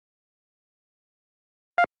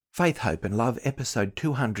Faith, Hope and Love, episode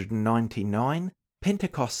 299,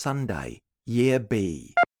 Pentecost Sunday, Year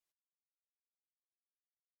B.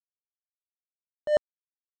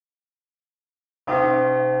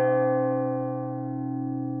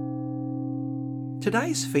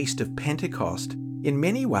 Today's Feast of Pentecost, in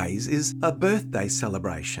many ways, is a birthday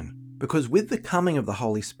celebration, because with the coming of the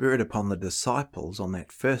Holy Spirit upon the disciples on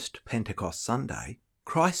that first Pentecost Sunday,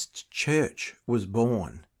 Christ's church was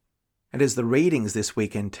born. And as the readings this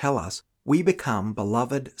weekend tell us, we become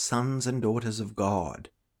beloved sons and daughters of God,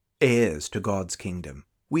 heirs to God's kingdom.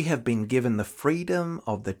 We have been given the freedom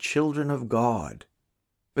of the children of God.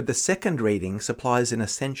 But the second reading supplies an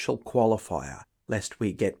essential qualifier, lest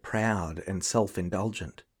we get proud and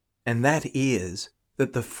self-indulgent. And that is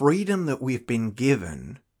that the freedom that we've been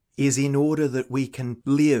given is in order that we can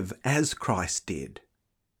live as Christ did.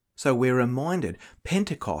 So we're reminded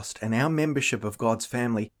Pentecost and our membership of God's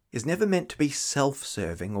family is never meant to be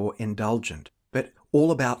self-serving or indulgent, but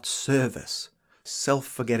all about service,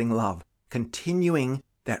 self-forgetting love, continuing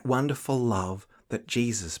that wonderful love that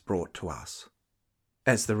Jesus brought to us.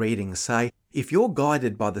 As the readings say, if you're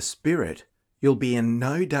guided by the Spirit, you'll be in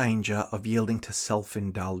no danger of yielding to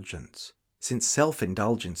self-indulgence, since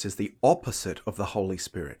self-indulgence is the opposite of the Holy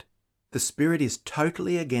Spirit. The Spirit is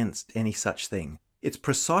totally against any such thing. It's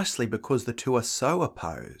precisely because the two are so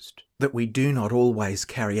opposed that we do not always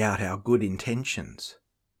carry out our good intentions.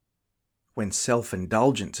 When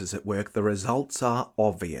self-indulgence is at work, the results are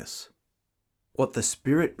obvious. What the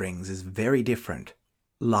Spirit brings is very different.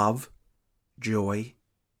 Love, joy,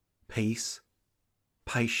 peace,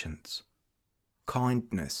 patience,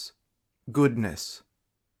 kindness, goodness,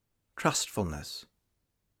 trustfulness,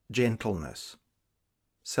 gentleness,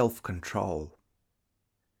 self-control.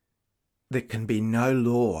 There can be no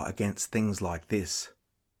law against things like this.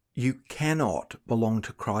 You cannot belong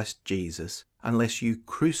to Christ Jesus unless you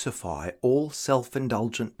crucify all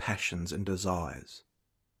self-indulgent passions and desires.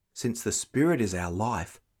 Since the Spirit is our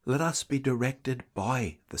life, let us be directed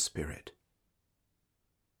by the Spirit.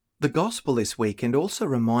 The Gospel this weekend also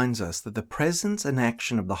reminds us that the presence and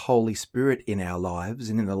action of the Holy Spirit in our lives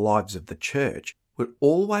and in the lives of the church will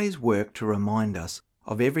always work to remind us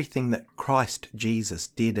of everything that Christ Jesus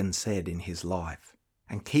did and said in his life,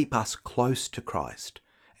 and keep us close to Christ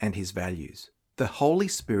and his values. The Holy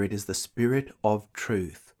Spirit is the Spirit of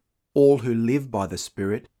truth. All who live by the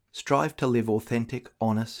Spirit strive to live authentic,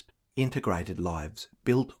 honest, integrated lives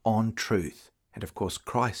built on truth. And of course,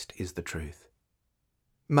 Christ is the truth.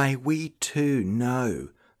 May we too know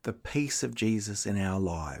the peace of Jesus in our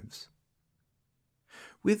lives.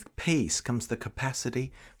 With peace comes the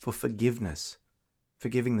capacity for forgiveness,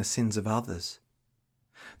 forgiving the sins of others.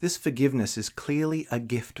 This forgiveness is clearly a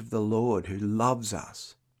gift of the Lord who loves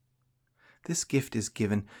us. This gift is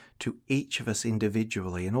given to each of us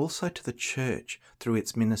individually and also to the church through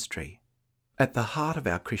its ministry. At the heart of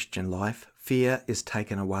our Christian life, fear is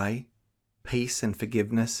taken away, peace and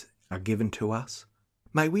forgiveness are given to us.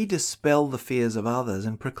 May we dispel the fears of others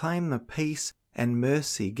and proclaim the peace and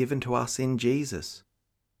mercy given to us in Jesus.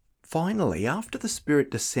 Finally, after the Spirit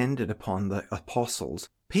descended upon the apostles,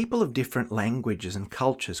 people of different languages and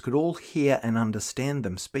cultures could all hear and understand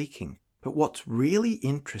them speaking. But what's really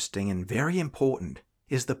interesting and very important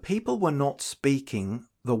is the people were not speaking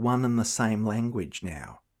the one and the same language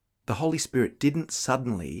now. The Holy Spirit didn't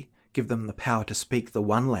suddenly give them the power to speak the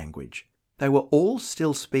one language. They were all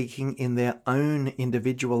still speaking in their own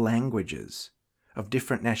individual languages of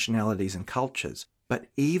different nationalities and cultures. But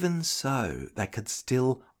even so, they could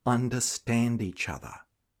still understand each other.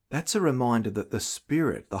 That's a reminder that the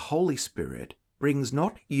Spirit, the Holy Spirit, brings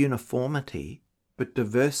not uniformity, but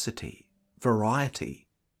diversity, variety.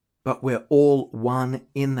 But we're all one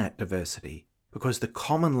in that diversity, because the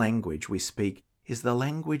common language we speak is the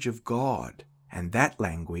language of God, and that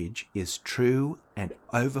language is true and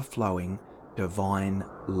overflowing divine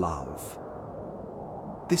love.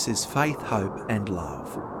 This is Faith, Hope and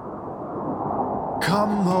Love.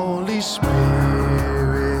 Come, Holy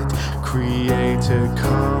Spirit, Creator,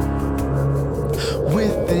 come.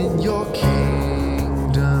 Within your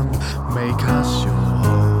kingdom, make us your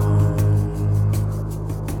home.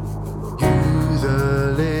 You,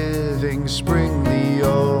 the living spring, the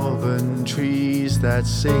urban trees that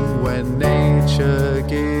sing when nature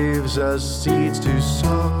gives us seeds to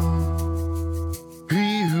sow.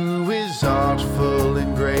 He who is artful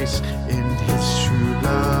in grace in his true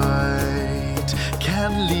light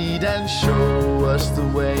can lead and show us the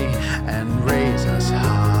way and raise us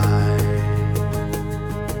high.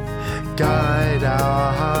 Guide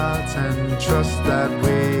our hearts and trust that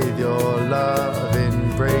with your love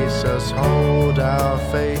embrace us, hold our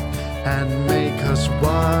faith and make us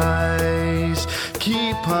wise.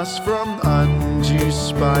 Keep us from undue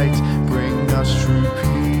spite, bring us true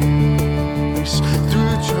peace.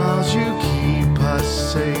 Through trials you keep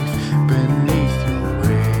us safe beneath your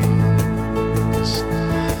wings.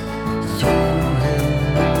 Through him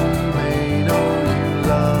we may know you,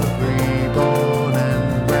 love reborn,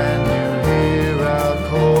 and when you hear our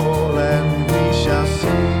call, and we shall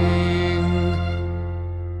sing.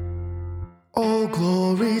 All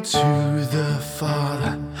glory to the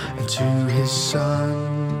Father and to his Son,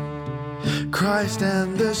 Christ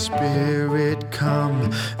and the Spirit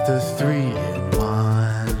come, the three in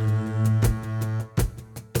one.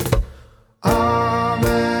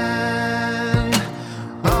 Amen,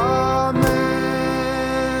 amen,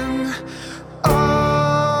 amen.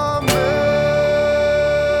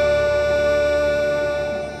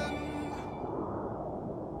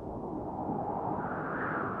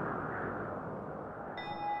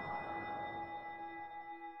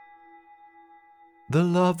 The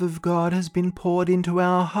love of God has been poured into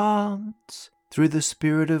our hearts through the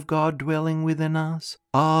Spirit of God dwelling within us.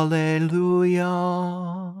 Alleluia.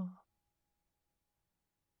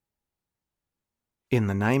 In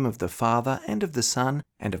the name of the Father, and of the Son,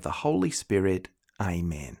 and of the Holy Spirit.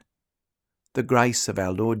 Amen. The grace of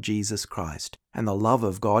our Lord Jesus Christ, and the love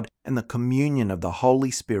of God, and the communion of the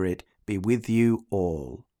Holy Spirit be with you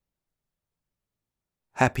all.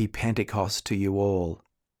 Happy Pentecost to you all.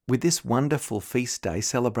 With this wonderful feast day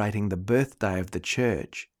celebrating the birthday of the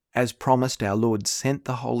Church, as promised, our Lord sent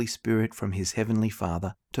the Holy Spirit from his heavenly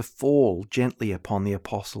Father to fall gently upon the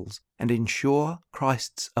apostles and ensure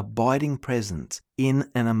Christ's abiding presence in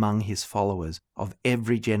and among his followers of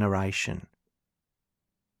every generation.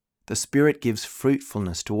 The Spirit gives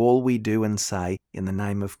fruitfulness to all we do and say in the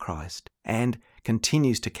name of Christ, and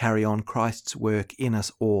continues to carry on Christ's work in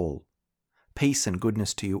us all. Peace and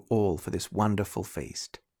goodness to you all for this wonderful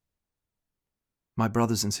feast. My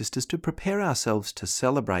brothers and sisters, to prepare ourselves to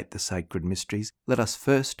celebrate the sacred mysteries, let us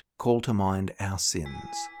first call to mind our sins.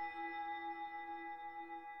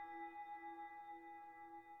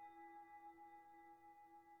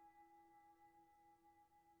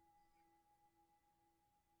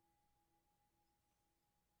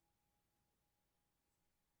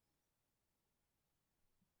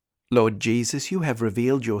 Lord Jesus, you have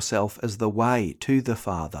revealed yourself as the way to the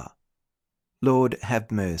Father. Lord,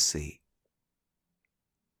 have mercy.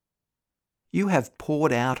 You have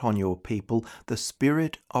poured out on your people the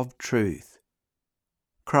Spirit of truth.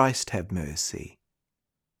 Christ, have mercy.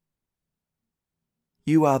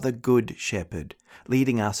 You are the Good Shepherd,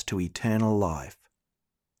 leading us to eternal life.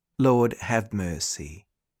 Lord, have mercy.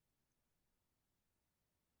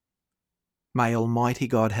 May Almighty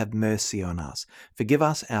God have mercy on us, forgive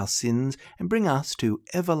us our sins, and bring us to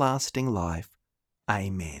everlasting life.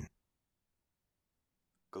 Amen.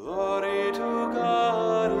 Glory to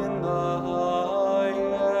God in the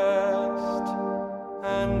highest,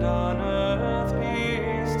 and on earth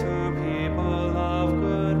peace to people of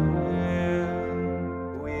good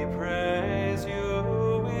will. We praise you,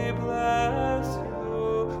 we bless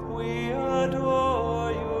you, we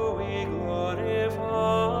adore you, we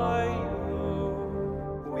glorify you.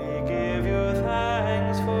 We give you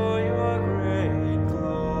thanks for your great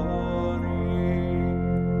glory.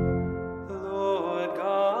 Lord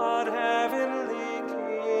God, heavenly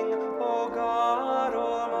King, O God,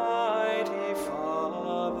 almighty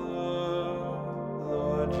Father,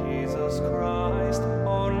 Lord Jesus Christ,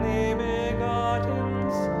 only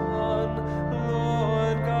begotten Son,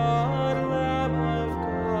 Lord God, Lamb of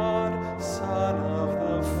God, Son of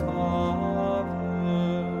the Father,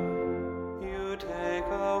 you take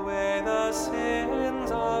away the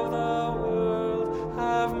sins of the world,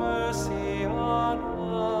 have mercy on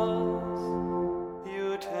us.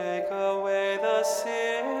 You take away the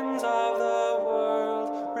sins of the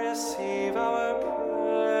world, receive our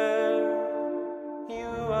prayer.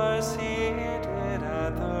 You are seated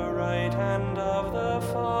at the right hand of the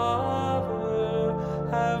Father,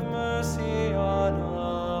 have mercy on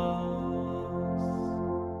us.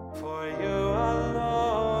 For you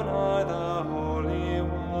alone are the Holy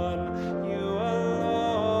One, you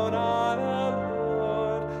alone are the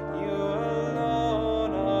Lord, you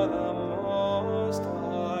alone are the Most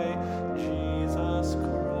High, Jesus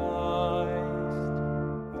Christ,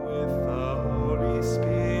 with the Holy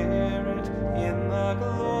Spirit, in the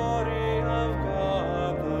glory of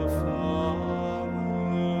God the Father.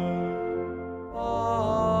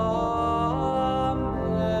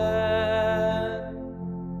 Amen.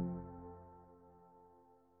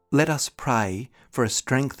 Let us pray for a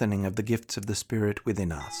strengthening of the gifts of the Spirit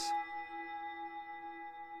within us.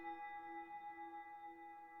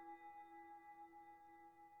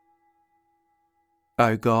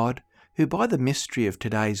 O God, who by the mystery of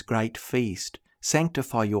today's great feast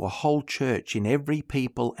sanctify your whole church in every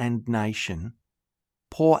people and nation,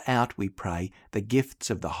 pour out, we pray, the gifts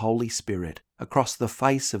of the Holy Spirit across the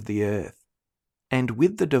face of the earth, and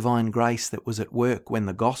with the divine grace that was at work when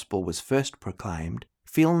the gospel was first proclaimed,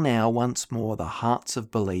 fill now once more the hearts of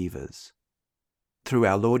believers. Through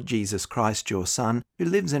our Lord Jesus Christ, your Son, who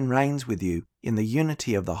lives and reigns with you in the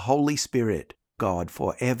unity of the Holy Spirit, God,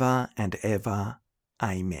 for ever and ever.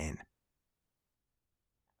 Amen.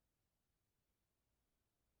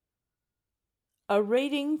 A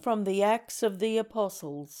reading from the Acts of the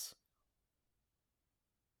Apostles.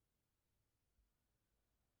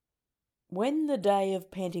 When the day of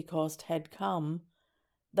Pentecost had come,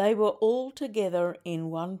 they were all together in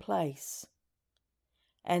one place.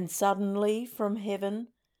 And suddenly from heaven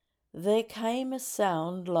there came a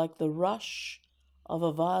sound like the rush of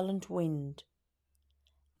a violent wind,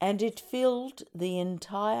 and it filled the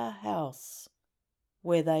entire house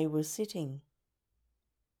where they were sitting.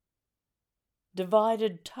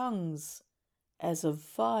 Divided tongues, as of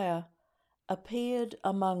fire, appeared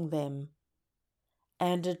among them,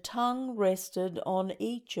 and a tongue rested on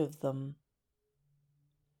each of them.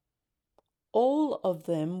 All of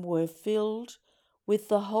them were filled with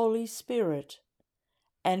the Holy Spirit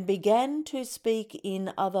and began to speak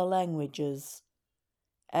in other languages,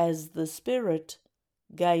 as the Spirit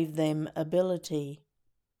gave them ability.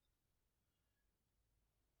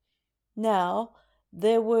 Now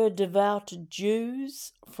there were devout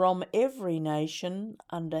Jews from every nation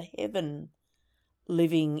under heaven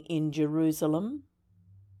living in Jerusalem.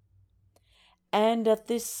 And at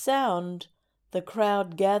this sound the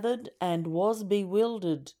crowd gathered and was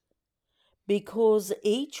bewildered, because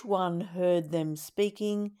each one heard them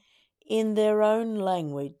speaking in their own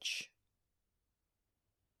language.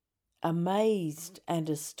 Amazed and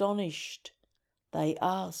astonished, they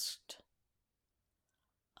asked,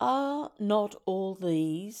 "Are not all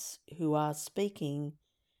these who are speaking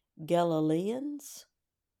Galileans?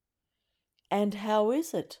 And how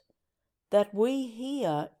is it that we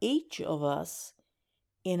hear each of us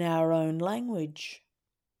in our own language?"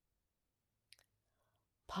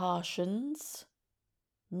 Parthians,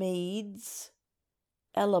 Medes,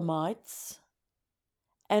 Elamites,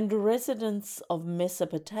 and residents of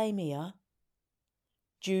Mesopotamia,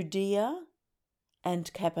 Judea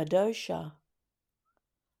and Cappadocia,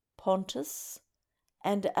 Pontus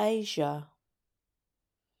and Asia,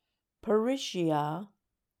 Phrygia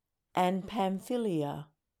and Pamphylia,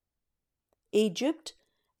 Egypt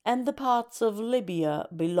and the parts of Libya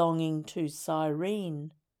belonging to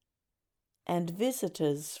Cyrene, and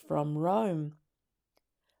visitors from Rome,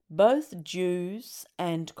 both Jews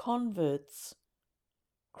and converts,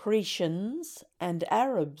 Cretans and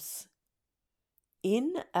Arabs.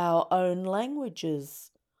 In our own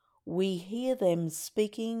languages we hear them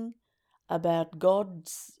speaking about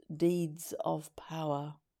God's deeds of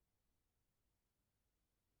power.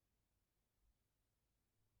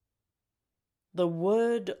 The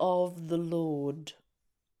word of the Lord.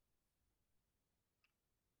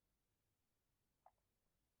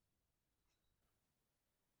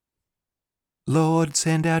 Lord,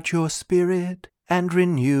 send out your Spirit and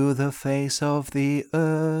renew the face of the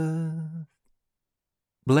earth.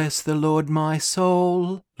 Bless the Lord, my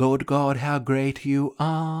soul. Lord God, how great you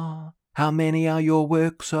are. How many are your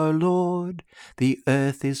works, O Lord? The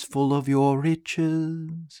earth is full of your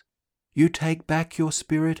riches. You take back your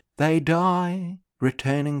spirit, they die,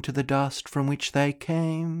 returning to the dust from which they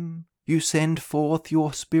came. You send forth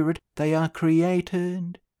your Spirit, they are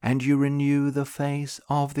created, and you renew the face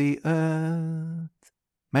of the earth.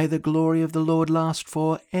 May the glory of the Lord last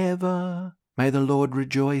forever. May the Lord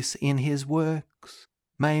rejoice in his works.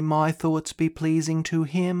 May my thoughts be pleasing to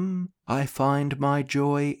him. I find my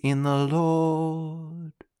joy in the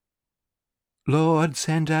Lord. Lord,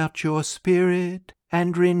 send out your Spirit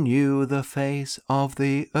and renew the face of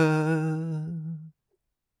the earth.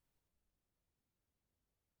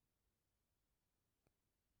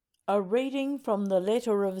 A reading from the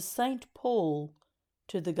letter of St. Paul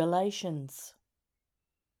to the Galatians.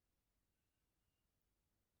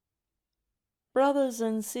 Brothers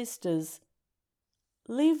and sisters,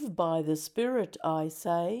 live by the Spirit, I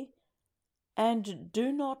say, and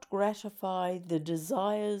do not gratify the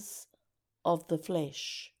desires of the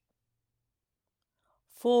flesh.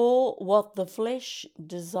 For what the flesh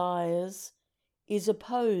desires is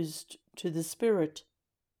opposed to the Spirit,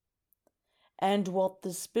 and what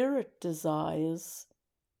the Spirit desires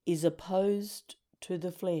is opposed to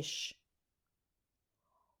the flesh.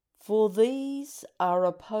 For these are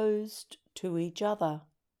opposed to each other,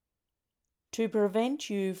 to prevent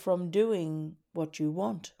you from doing what you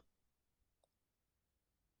want.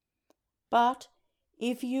 But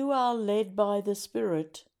if you are led by the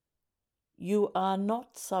Spirit, you are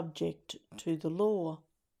not subject to the law.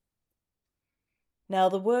 Now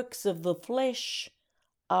the works of the flesh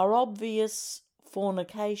are obvious: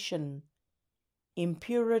 fornication,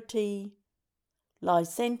 impurity,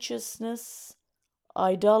 licentiousness,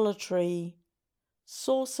 idolatry,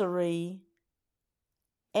 sorcery,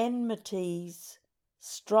 enmities,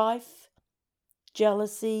 strife,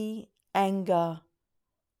 jealousy, anger,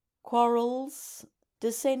 quarrels,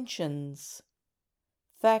 dissensions,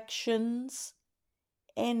 factions,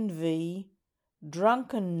 envy,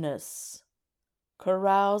 drunkenness,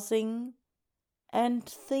 carousing, and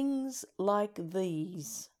things like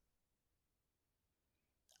these.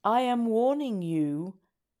 I am warning you,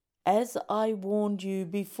 as I warned you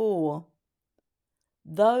before.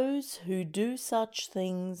 Those who do such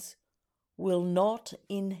things will not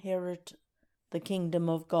inherit the kingdom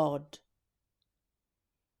of God.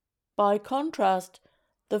 By contrast,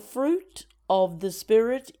 the fruit of the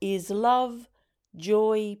Spirit is love,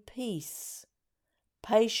 joy, peace,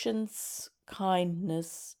 patience,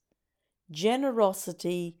 kindness,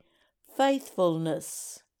 generosity,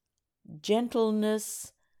 faithfulness,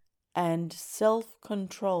 gentleness, and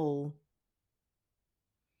self-control.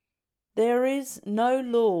 There is no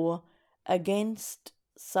law against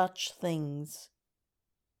such things.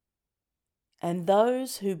 And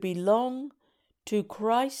those who belong to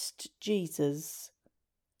Christ Jesus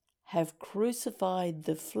have crucified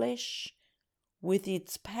the flesh with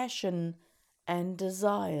its passion and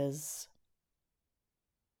desires.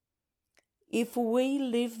 If we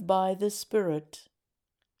live by the Spirit,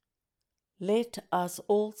 let us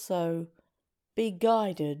also be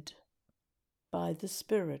guided by the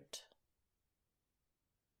Spirit.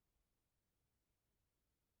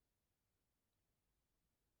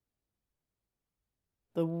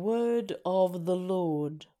 The word of the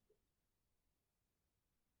Lord.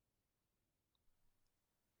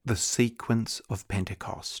 The sequence of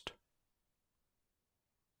Pentecost.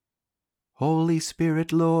 Holy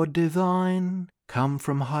Spirit, Lord divine, come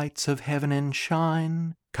from heights of heaven and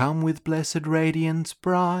shine. Come with blessed radiance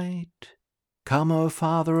bright. Come, O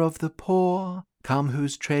Father of the poor, come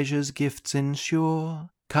whose treasures gifts ensure.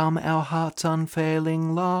 Come, our heart's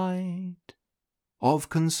unfailing light. Of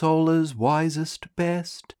consolers wisest,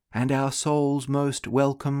 best, and our soul's most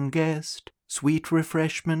welcome guest, sweet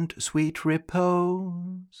refreshment, sweet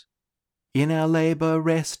repose. In our labour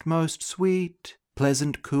rest most sweet,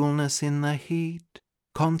 pleasant coolness in the heat,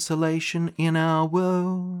 consolation in our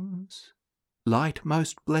woes. Light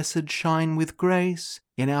most blessed shine with grace,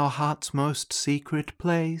 in our heart's most secret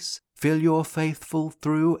place, fill your faithful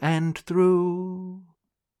through and through.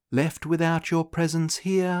 Left without your presence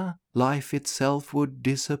here, life itself would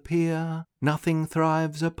disappear. Nothing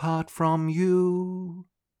thrives apart from you.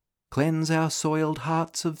 Cleanse our soiled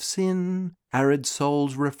hearts of sin, arid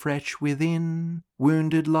souls refresh within,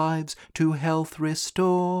 wounded lives to health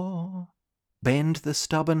restore. Bend the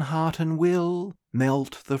stubborn heart and will,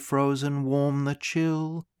 melt the frozen, warm the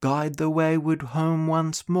chill, guide the wayward home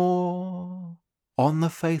once more. On the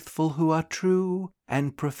faithful who are true,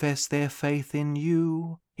 and profess their faith in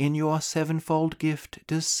you, in your sevenfold gift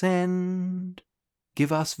descend.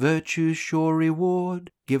 Give us virtue's sure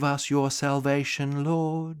reward, give us your salvation,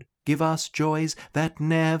 Lord, give us joys that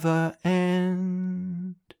never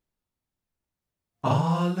end.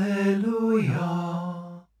 Alleluia,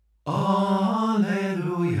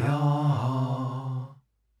 Alleluia,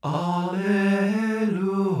 Alleluia.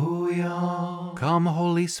 Come,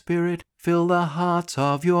 Holy Spirit, fill the hearts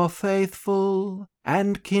of your faithful,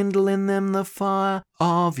 and kindle in them the fire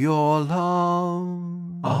of your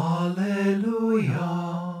love. Alleluia,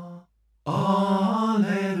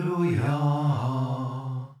 Alleluia,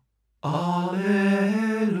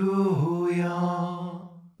 Alleluia.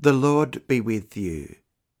 The Lord be with you.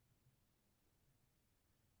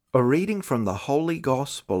 A reading from the Holy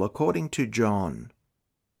Gospel according to John.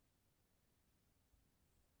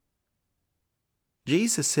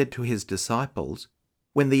 Jesus said to his disciples,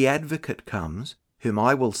 "When the Advocate comes, whom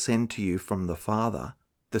I will send to you from the Father,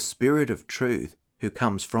 the Spirit of truth, who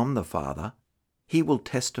comes from the Father, he will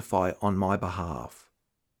testify on my behalf.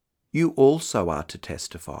 You also are to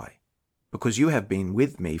testify, because you have been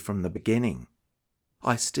with me from the beginning.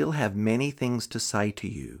 I still have many things to say to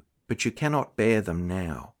you, but you cannot bear them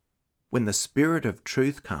now. When the Spirit of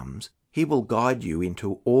truth comes, he will guide you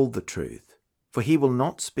into all the truth, for he will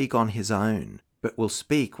not speak on his own, but will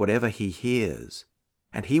speak whatever he hears,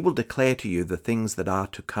 and he will declare to you the things that are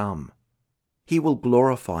to come. He will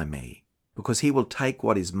glorify me, because he will take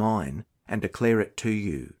what is mine and declare it to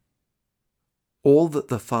you. All that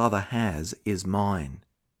the Father has is mine.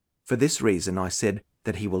 For this reason I said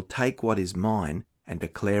that he will take what is mine and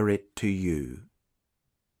declare it to you.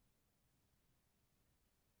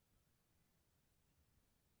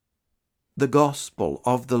 The Gospel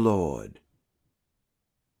of the Lord.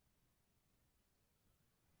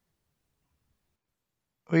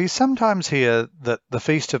 We sometimes hear that the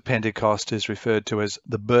Feast of Pentecost is referred to as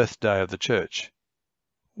the birthday of the Church,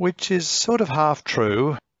 which is sort of half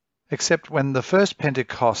true, except when the first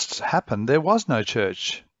Pentecosts happened, there was no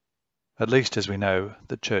church, at least as we know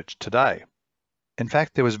the Church today. In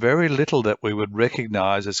fact, there was very little that we would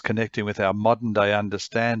recognise as connecting with our modern-day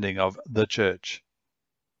understanding of the Church.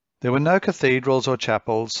 There were no cathedrals or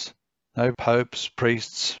chapels, no popes,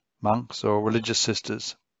 priests, monks, or religious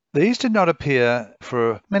sisters. These did not appear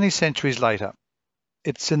for many centuries later.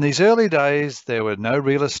 It's in these early days there were no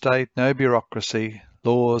real estate, no bureaucracy,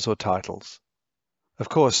 laws or titles. Of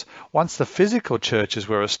course, once the physical churches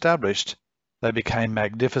were established, they became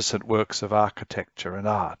magnificent works of architecture and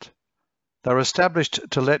art. They were established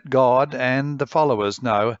to let God and the followers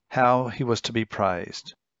know how he was to be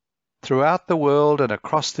praised. Throughout the world and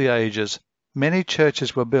across the ages, many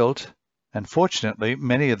churches were built, and fortunately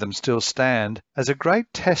many of them still stand as a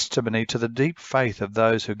great testimony to the deep faith of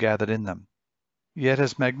those who gathered in them. Yet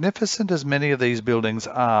as magnificent as many of these buildings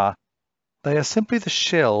are, they are simply the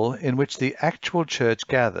shell in which the actual church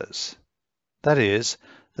gathers, that is,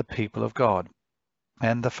 the people of God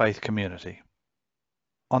and the faith community.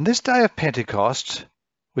 On this day of Pentecost,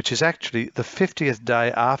 which is actually the 50th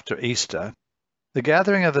day after Easter, the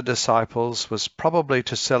gathering of the disciples was probably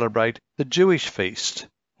to celebrate the Jewish feast,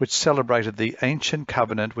 which celebrated the ancient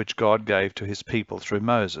covenant which God gave to his people through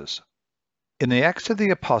Moses. In the Acts of the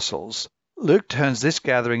Apostles, Luke turns this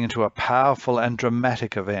gathering into a powerful and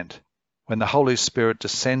dramatic event, when the Holy Spirit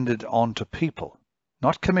descended onto people,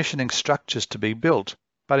 not commissioning structures to be built,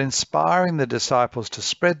 but inspiring the disciples to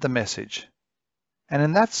spread the message. And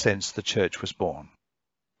in that sense, the church was born.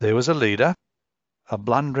 There was a leader, a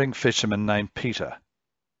blundering fisherman named Peter,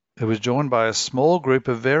 who was joined by a small group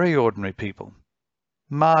of very ordinary people,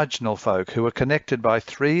 marginal folk who were connected by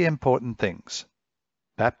three important things: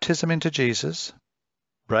 baptism into Jesus,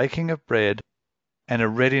 breaking of bread, and a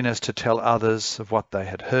readiness to tell others of what they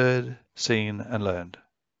had heard, seen, and learned.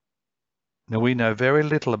 Now we know very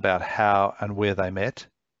little about how and where they met,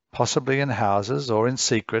 possibly in houses or in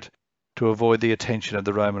secret to avoid the attention of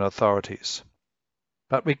the Roman authorities.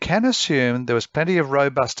 But we can assume there was plenty of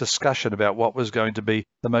robust discussion about what was going to be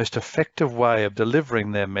the most effective way of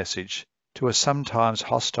delivering their message to a sometimes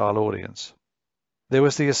hostile audience. There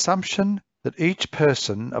was the assumption that each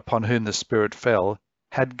person upon whom the Spirit fell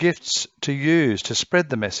had gifts to use to spread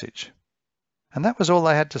the message. And that was all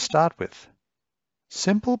they had to start with.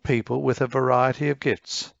 Simple people with a variety of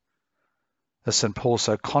gifts. As St. Paul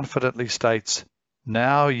so confidently states,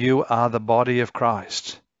 "Now you are the body of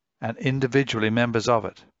Christ, and individually members of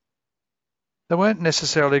it." They weren't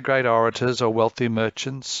necessarily great orators or wealthy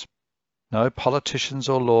merchants, no politicians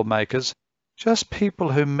or lawmakers, just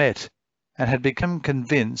people who met and had become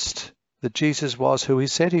convinced that Jesus was who he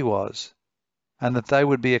said he was, and that they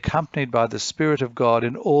would be accompanied by the Spirit of God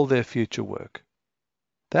in all their future work.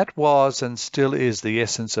 That was and still is the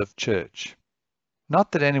essence of church.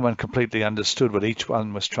 Not that anyone completely understood what each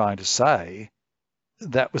one was trying to say.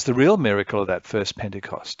 That was the real miracle of that first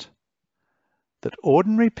Pentecost. That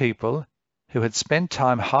ordinary people who had spent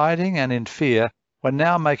time hiding and in fear were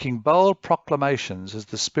now making bold proclamations as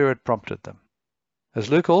the Spirit prompted them. As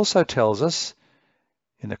Luke also tells us,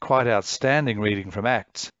 in a quite outstanding reading from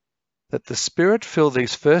Acts, that the Spirit filled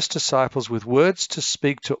these first disciples with words to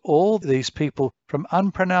speak to all these people from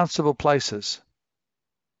unpronounceable places.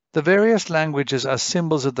 The various languages are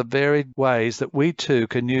symbols of the varied ways that we too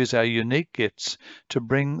can use our unique gifts to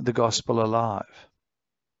bring the gospel alive.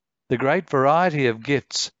 The great variety of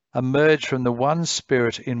gifts emerge from the one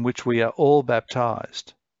Spirit in which we are all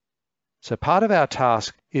baptized. So part of our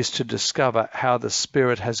task is to discover how the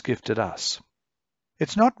Spirit has gifted us.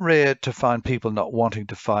 It's not rare to find people not wanting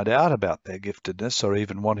to find out about their giftedness or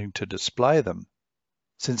even wanting to display them,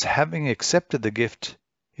 since having accepted the gift,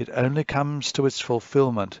 it only comes to its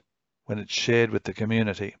fulfillment when it's shared with the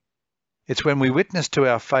community. It's when we witness to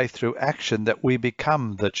our faith through action that we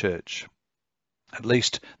become the church, at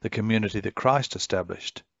least the community that Christ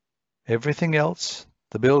established. Everything else,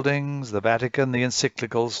 the buildings, the Vatican, the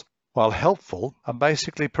encyclicals, while helpful, are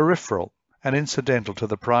basically peripheral and incidental to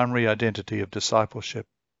the primary identity of discipleship.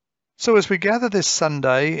 So as we gather this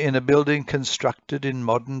Sunday in a building constructed in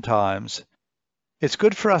modern times, it's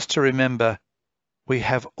good for us to remember We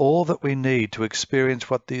have all that we need to experience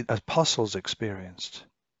what the apostles experienced.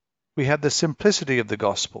 We have the simplicity of the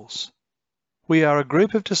Gospels. We are a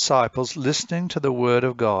group of disciples listening to the Word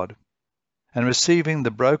of God and receiving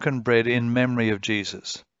the broken bread in memory of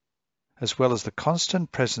Jesus, as well as the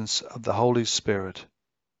constant presence of the Holy Spirit,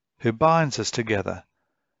 who binds us together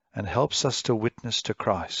and helps us to witness to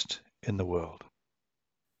Christ in the world.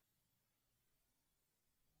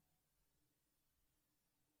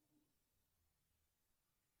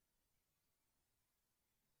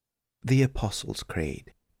 The Apostles'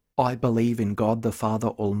 Creed. I believe in God the Father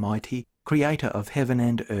Almighty, creator of heaven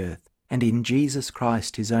and earth, and in Jesus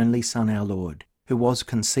Christ, his only Son, our Lord, who was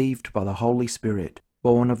conceived by the Holy Spirit,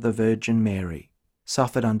 born of the Virgin Mary,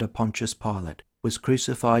 suffered under Pontius Pilate, was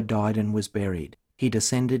crucified, died, and was buried. He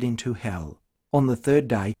descended into hell. On the third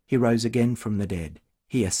day he rose again from the dead.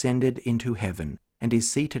 He ascended into heaven, and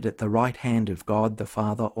is seated at the right hand of God the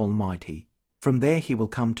Father Almighty. From there he will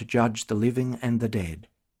come to judge the living and the dead.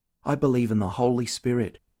 I believe in the Holy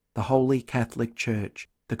Spirit, the Holy Catholic Church,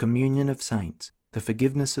 the communion of saints, the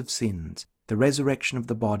forgiveness of sins, the resurrection of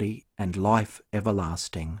the body, and life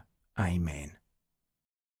everlasting. Amen.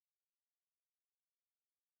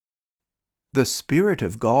 The Spirit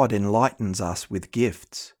of God enlightens us with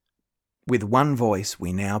gifts. With one voice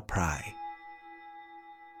we now pray.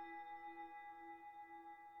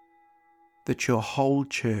 That your whole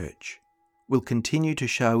church will continue to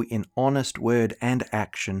show in honest word and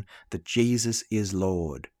action that Jesus is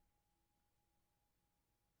Lord.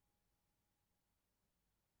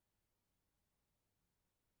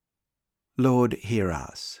 Lord, hear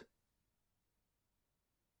us.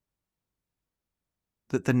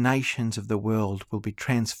 That the nations of the world will be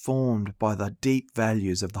transformed by the deep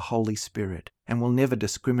values of the Holy Spirit and will never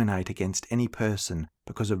discriminate against any person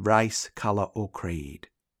because of race, colour or creed.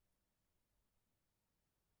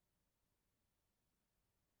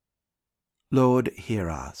 Lord, hear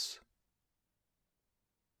us.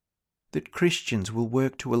 That Christians will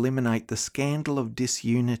work to eliminate the scandal of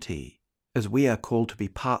disunity, as we are called to be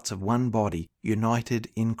parts of one body, united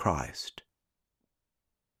in Christ.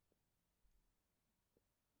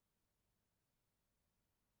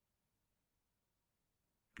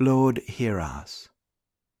 Lord, hear us.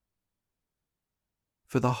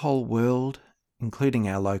 For the whole world, including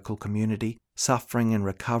our local community, suffering and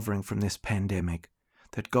recovering from this pandemic,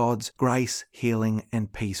 that God's grace, healing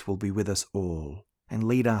and peace will be with us all and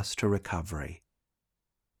lead us to recovery.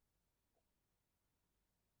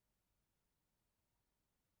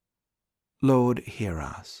 Lord, hear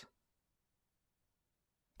us.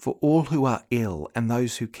 For all who are ill and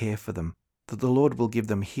those who care for them, that the Lord will give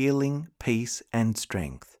them healing, peace and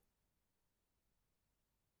strength.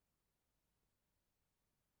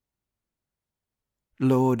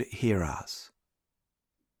 Lord, hear us.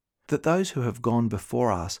 That those who have gone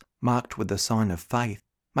before us, marked with the sign of faith,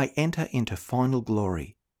 may enter into final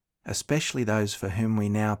glory, especially those for whom we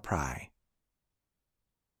now pray.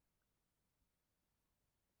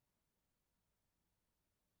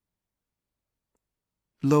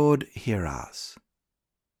 Lord, hear us.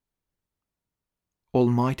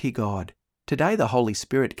 Almighty God, today the Holy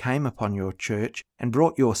Spirit came upon your church and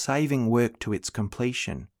brought your saving work to its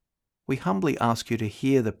completion. We humbly ask you to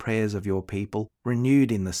hear the prayers of your people,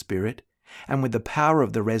 renewed in the Spirit, and with the power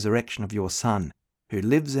of the resurrection of your Son, who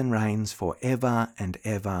lives and reigns for ever and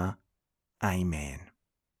ever. Amen.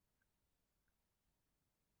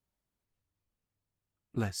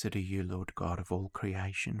 Blessed are you, Lord God of all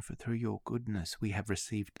creation, for through your goodness we have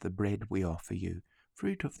received the bread we offer you,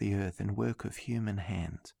 fruit of the earth and work of human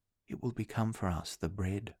hands. It will become for us the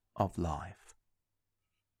bread of life.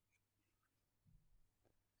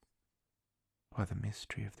 By the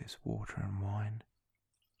mystery of this water and wine,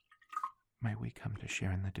 may we come to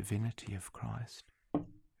share in the divinity of Christ,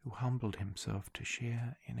 who humbled himself to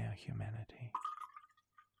share in our humanity.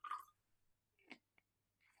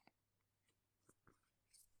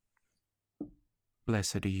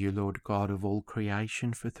 Blessed are you, Lord God of all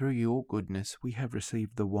creation, for through your goodness we have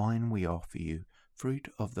received the wine we offer you, fruit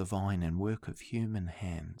of the vine and work of human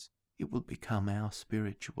hands. It will become our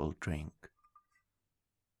spiritual drink.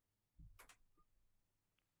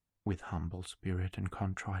 With humble spirit and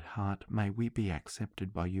contrite heart, may we be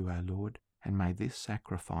accepted by you, our Lord, and may this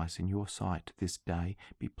sacrifice in your sight this day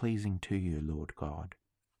be pleasing to you, Lord God.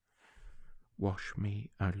 Wash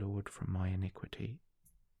me, O Lord, from my iniquity.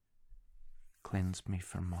 Cleanse me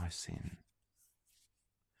from my sin.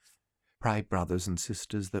 Pray, brothers and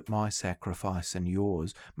sisters, that my sacrifice and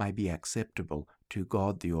yours may be acceptable to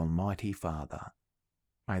God the Almighty Father.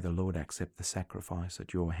 May the Lord accept the sacrifice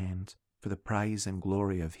at your hands, for the praise and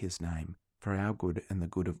glory of his name, for our good and the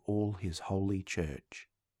good of all his holy church.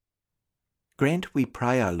 Grant, we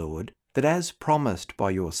pray, O Lord, that as promised by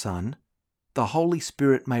your Son, the Holy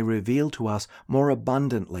Spirit may reveal to us more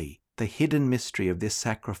abundantly the hidden mystery of this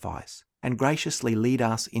sacrifice and graciously lead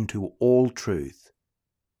us into all truth.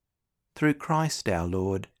 Through Christ our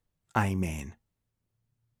Lord. Amen.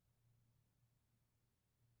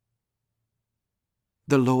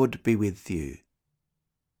 The Lord be with you.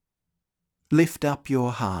 Lift up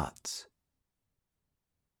your hearts.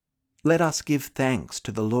 Let us give thanks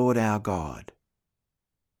to the Lord our God.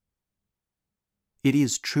 It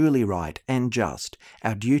is truly right and just,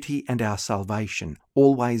 our duty and our salvation,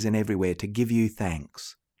 always and everywhere to give you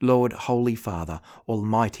thanks, Lord, Holy Father,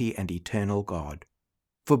 Almighty and Eternal God.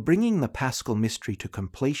 For bringing the Paschal mystery to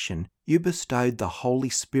completion, you bestowed the Holy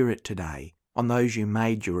Spirit today on those you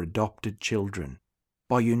made your adopted children,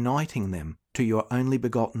 by uniting them to your only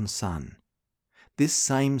begotten Son. This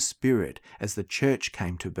same Spirit, as the Church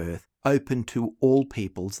came to birth, opened to all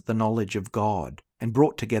peoples the knowledge of God, and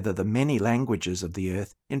brought together the many languages of the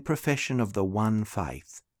earth in profession of the one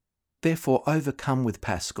faith. Therefore, overcome with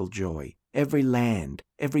paschal joy, every land,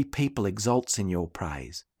 every people exults in your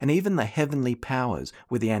praise, and even the heavenly powers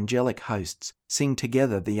with the angelic hosts sing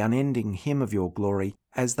together the unending hymn of your glory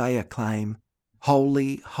as they acclaim,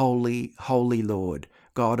 Holy, holy, holy Lord,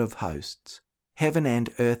 God of hosts. Heaven and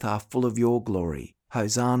earth are full of your glory.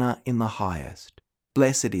 Hosanna in the highest.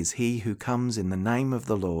 Blessed is he who comes in the name of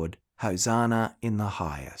the Lord. Hosanna in the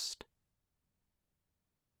highest.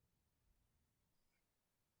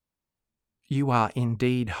 You are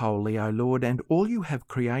indeed holy, O Lord, and all you have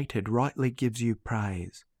created rightly gives you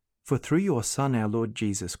praise. For through your Son, our Lord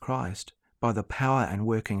Jesus Christ, by the power and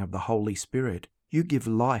working of the Holy Spirit, you give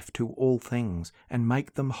life to all things and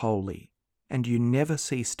make them holy, and you never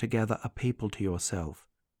cease to gather a people to yourself,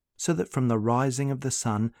 so that from the rising of the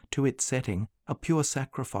sun to its setting a pure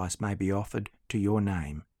sacrifice may be offered to your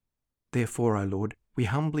name. Therefore, O Lord, we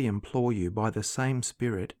humbly implore you by the same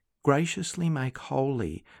Spirit, graciously make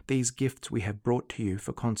holy these gifts we have brought to you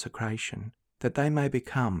for consecration, that they may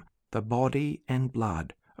become the body and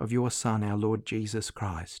blood of your Son, our Lord Jesus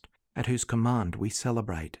Christ, at whose command we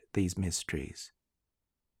celebrate these mysteries.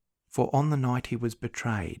 For on the night he was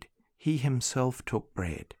betrayed, he himself took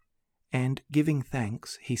bread, and, giving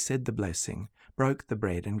thanks, he said the blessing, broke the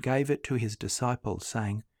bread, and gave it to his disciples,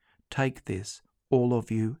 saying, Take this, all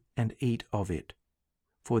of you, and eat of it,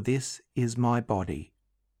 for this is my body,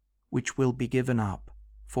 which will be given up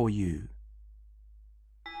for you.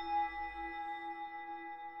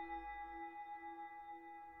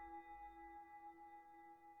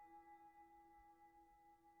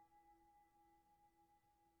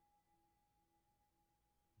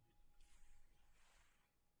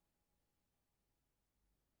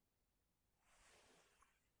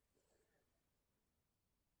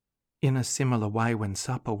 In a similar way, when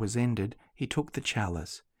supper was ended, he took the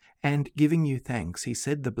chalice, and, giving you thanks, he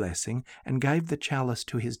said the blessing, and gave the chalice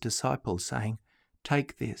to his disciples, saying,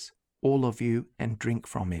 Take this, all of you, and drink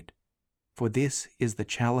from it, for this is the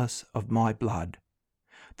chalice of my blood,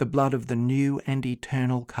 the blood of the new and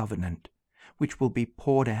eternal covenant, which will be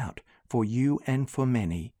poured out for you and for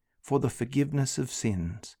many, for the forgiveness of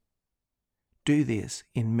sins. Do this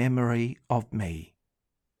in memory of me.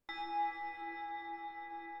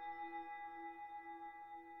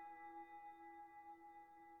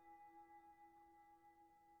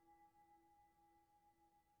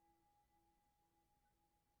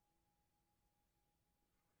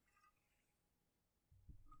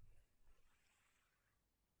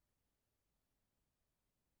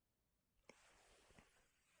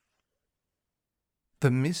 The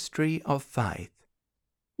mystery of faith.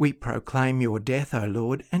 We proclaim your death, O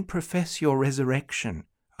Lord, and profess your resurrection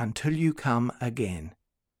until you come again.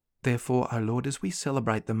 Therefore, O Lord, as we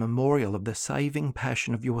celebrate the memorial of the saving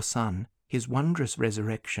passion of your Son, his wondrous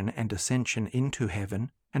resurrection and ascension into heaven,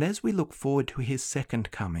 and as we look forward to his second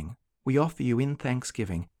coming, we offer you in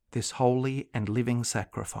thanksgiving this holy and living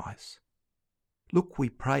sacrifice. Look, we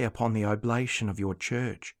pray, upon the oblation of your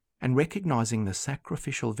church, and recognizing the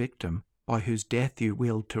sacrificial victim by whose death you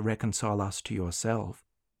willed to reconcile us to yourself,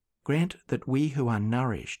 grant that we who are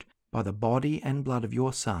nourished by the body and blood of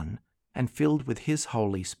your Son, and filled with his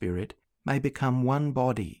Holy Spirit, may become one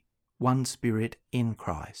body, one Spirit in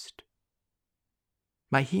Christ.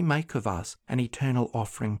 May he make of us an eternal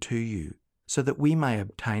offering to you, so that we may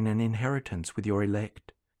obtain an inheritance with your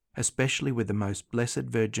elect, especially with the most blessed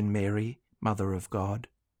Virgin Mary, Mother of God,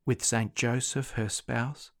 with Saint Joseph, her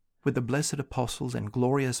spouse, with the blessed apostles and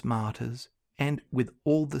glorious martyrs, and with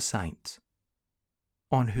all the saints,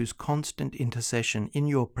 on whose constant intercession in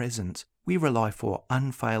your presence we rely for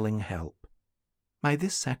unfailing help. May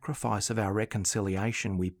this sacrifice of our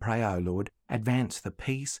reconciliation, we pray, O Lord, advance the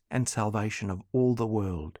peace and salvation of all the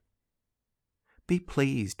world. Be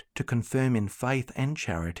pleased to confirm in faith and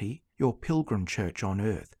charity your pilgrim church on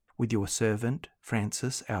earth, with your servant,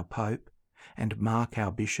 Francis, our Pope, and Mark,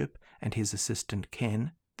 our Bishop, and his assistant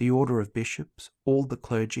Ken, the order of bishops, all the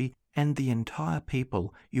clergy, and the entire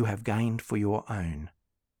people you have gained for your own.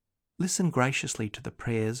 Listen graciously to the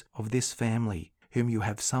prayers of this family whom you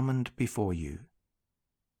have summoned before you.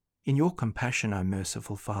 In your compassion, O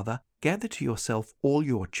merciful Father, gather to yourself all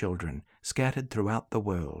your children scattered throughout the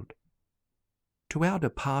world. To our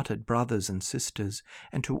departed brothers and sisters,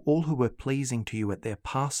 and to all who were pleasing to you at their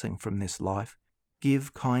passing from this life,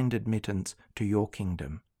 give kind admittance to your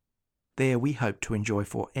kingdom. There we hope to enjoy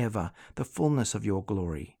for ever the fullness of your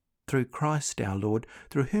glory, through Christ our Lord,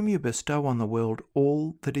 through whom you bestow on the world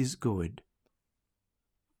all that is good.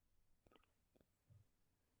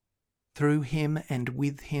 Through him and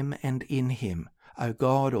with him and in him, O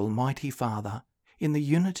God, Almighty Father, in the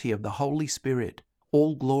unity of the Holy Spirit,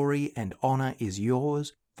 all glory and honour is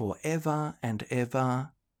yours for ever and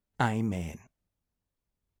ever. Amen.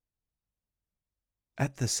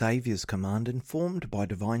 At the Saviour's command, informed by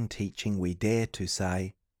divine teaching, we dare to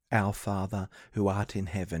say, Our Father, who art in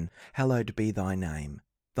heaven, hallowed be thy name.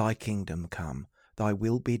 Thy kingdom come, thy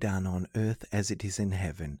will be done on earth as it is in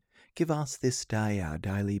heaven. Give us this day our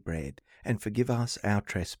daily bread, and forgive us our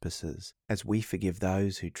trespasses, as we forgive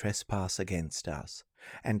those who trespass against us.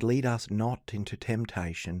 And lead us not into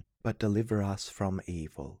temptation, but deliver us from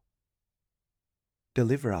evil.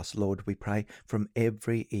 Deliver us, Lord, we pray, from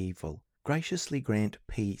every evil. Graciously grant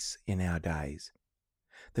peace in our days,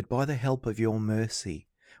 that by the help of your mercy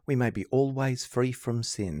we may be always free from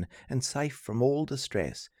sin and safe from all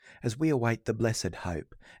distress, as we await the blessed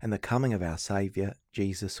hope and the coming of our Saviour,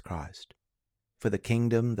 Jesus Christ. For the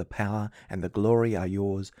kingdom, the power, and the glory are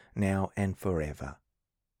yours, now and forever.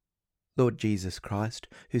 Lord Jesus Christ,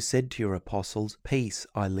 who said to your apostles, Peace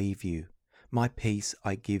I leave you, my peace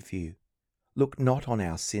I give you, look not on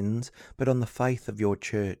our sins, but on the faith of your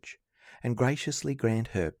church, and graciously grant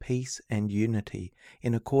her peace and unity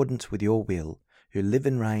in accordance with your will, who live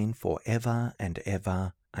and reign for ever and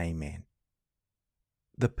ever. Amen.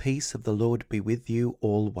 The peace of the Lord be with you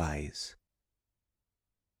always.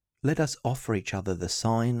 Let us offer each other the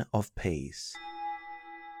sign of peace.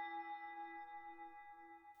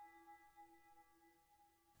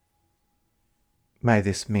 May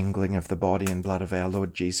this mingling of the body and blood of our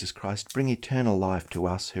Lord Jesus Christ bring eternal life to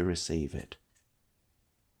us who receive it.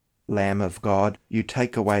 Lamb of God, you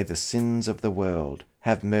take away the sins of the world,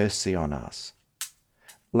 have mercy on us.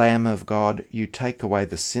 Lamb of God, you take away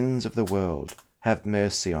the sins of the world, have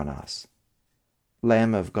mercy on us.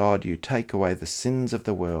 Lamb of God, you take away the sins of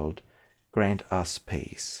the world, grant us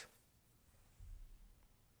peace.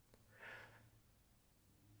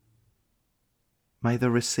 May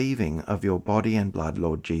the receiving of your body and blood,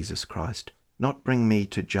 Lord Jesus Christ, not bring me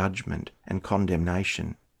to judgment and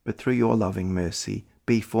condemnation, but through your loving mercy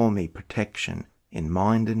be for me protection in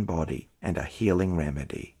mind and body and a healing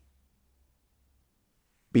remedy.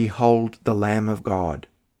 Behold the Lamb of God.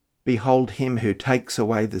 Behold him who takes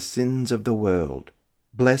away the sins of the world.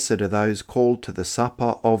 Blessed are those called to the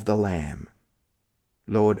supper of the Lamb.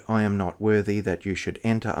 Lord, I am not worthy that you should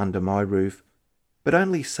enter under my roof, but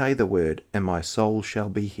only say the word, and my soul shall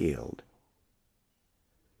be healed.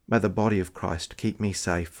 May the body of Christ keep me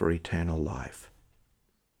safe for eternal life.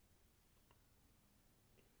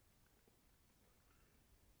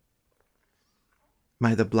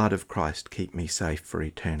 May the blood of Christ keep me safe for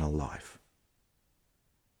eternal life.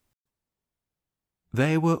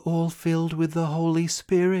 They were all filled with the Holy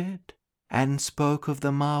Spirit, and spoke of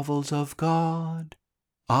the marvels of God.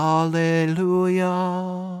 Alleluia!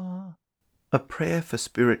 A prayer for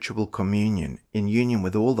spiritual communion in union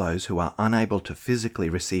with all those who are unable to physically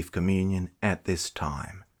receive communion at this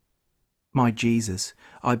time. My Jesus,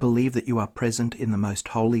 I believe that you are present in the most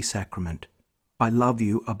holy sacrament. I love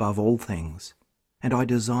you above all things, and I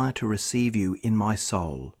desire to receive you in my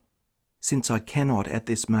soul. Since I cannot at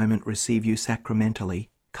this moment receive you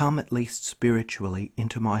sacramentally, come at least spiritually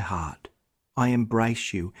into my heart. I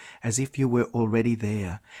embrace you as if you were already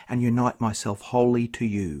there, and unite myself wholly to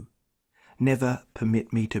you. Never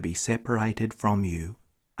permit me to be separated from you.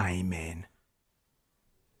 Amen.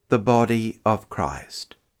 The body of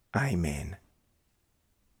Christ. Amen.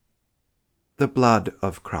 The blood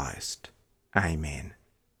of Christ. Amen.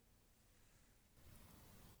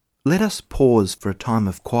 Let us pause for a time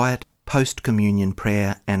of quiet post-communion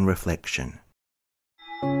prayer and reflection.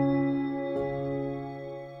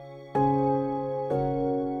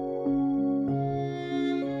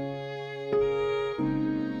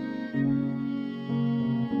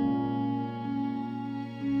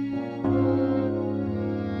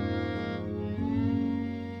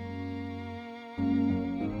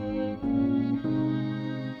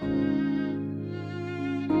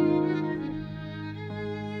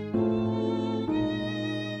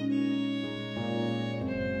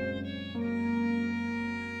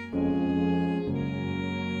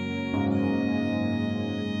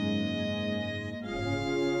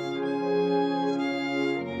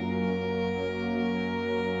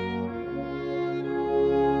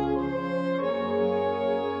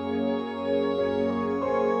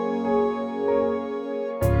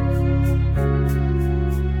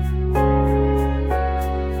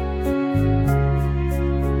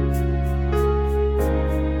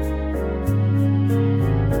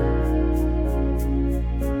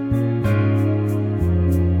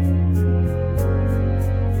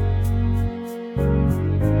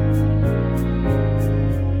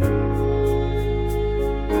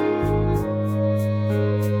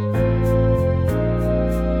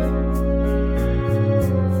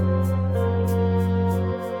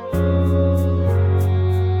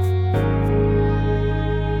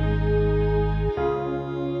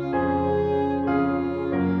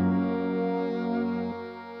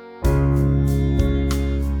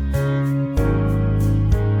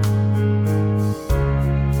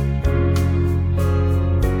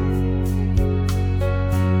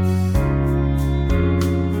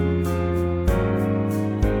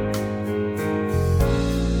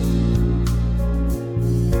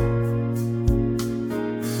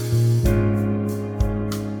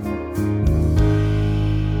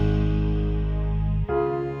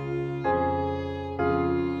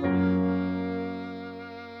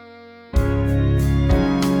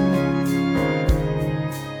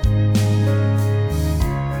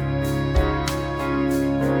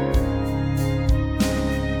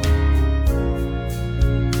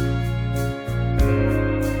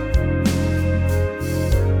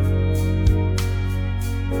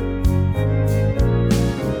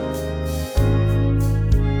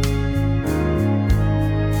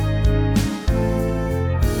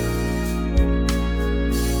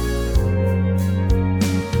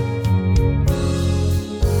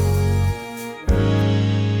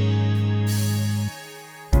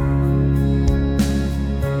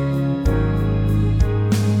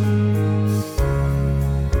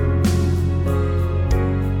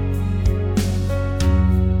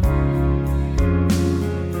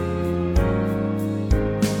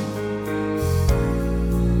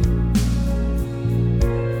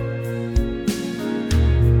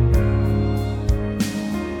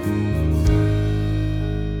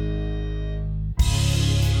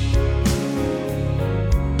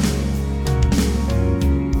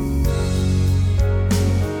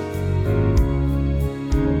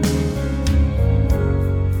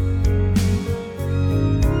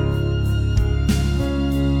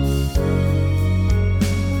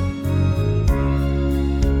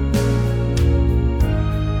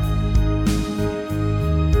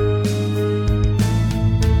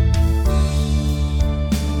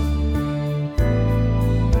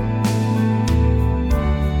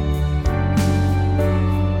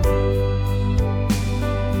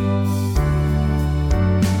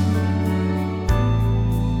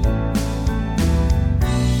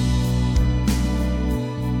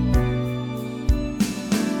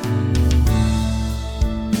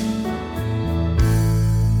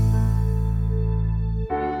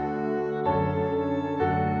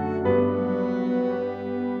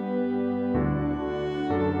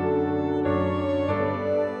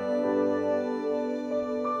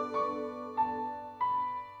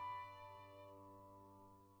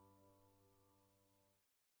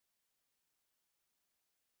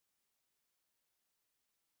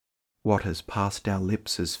 What has passed our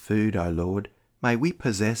lips as food, O Lord, may we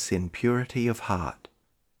possess in purity of heart,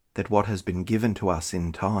 that what has been given to us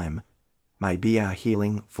in time may be our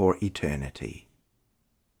healing for eternity.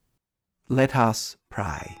 Let us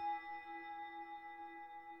pray.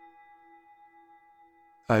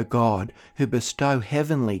 O God, who bestow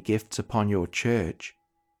heavenly gifts upon your church,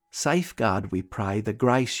 safeguard, we pray, the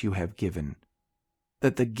grace you have given,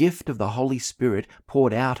 that the gift of the Holy Spirit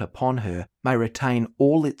poured out upon her may retain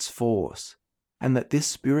all its force, and that this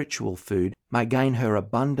spiritual food may gain her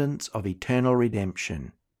abundance of eternal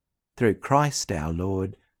redemption. Through Christ our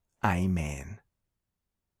Lord. Amen.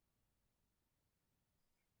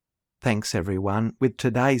 Thanks everyone. With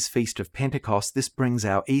today's Feast of Pentecost, this brings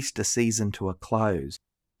our Easter season to a close.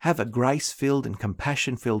 Have a grace-filled and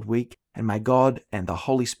compassion-filled week, and may God and the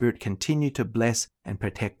Holy Spirit continue to bless and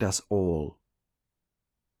protect us all.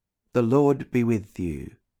 The Lord be with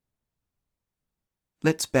you.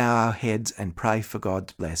 Let's bow our heads and pray for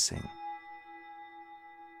God's blessing.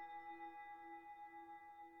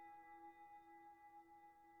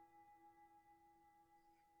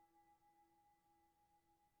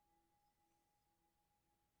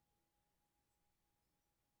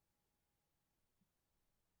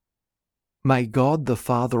 May God, the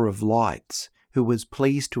Father of lights, who was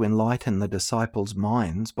pleased to enlighten the disciples'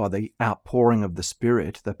 minds by the outpouring of the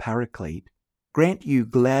Spirit, the Paraclete, grant you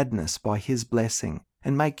gladness by his blessing,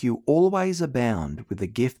 and make you always abound with the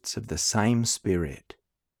gifts of the same Spirit.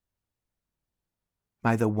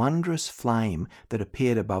 May the wondrous flame that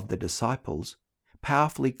appeared above the disciples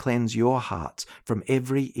powerfully cleanse your hearts from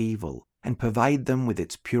every evil and pervade them with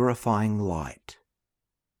its purifying light.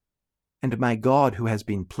 And may God, who has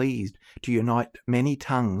been pleased to unite many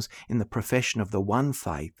tongues in the profession of the one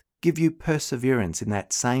faith, give you perseverance in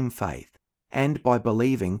that same faith, and by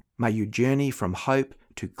believing may you journey from hope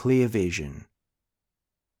to clear vision.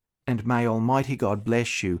 And may Almighty God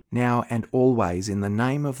bless you now and always in the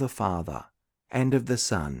name of the Father, and of the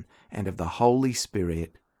Son, and of the Holy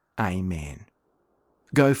Spirit. Amen.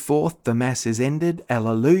 Go forth, the Mass is ended.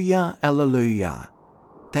 Alleluia, alleluia.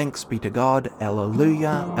 Thanks be to God.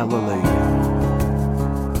 Alleluia, alleluia.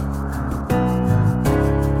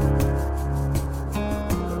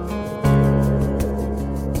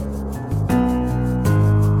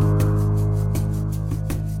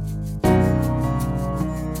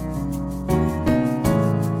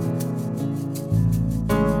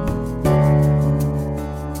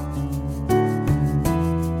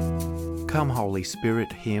 Come Holy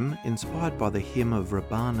Spirit hymn, inspired by the hymn of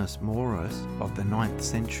Rabanus Maurus of the 9th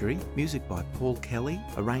century, music by Paul Kelly,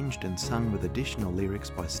 arranged and sung with additional lyrics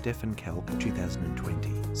by Stephen Kelk,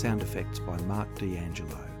 2020. Sound effects by Mark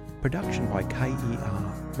D'Angelo. Production by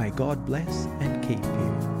KER. May God bless and keep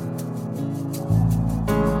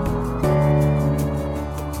you.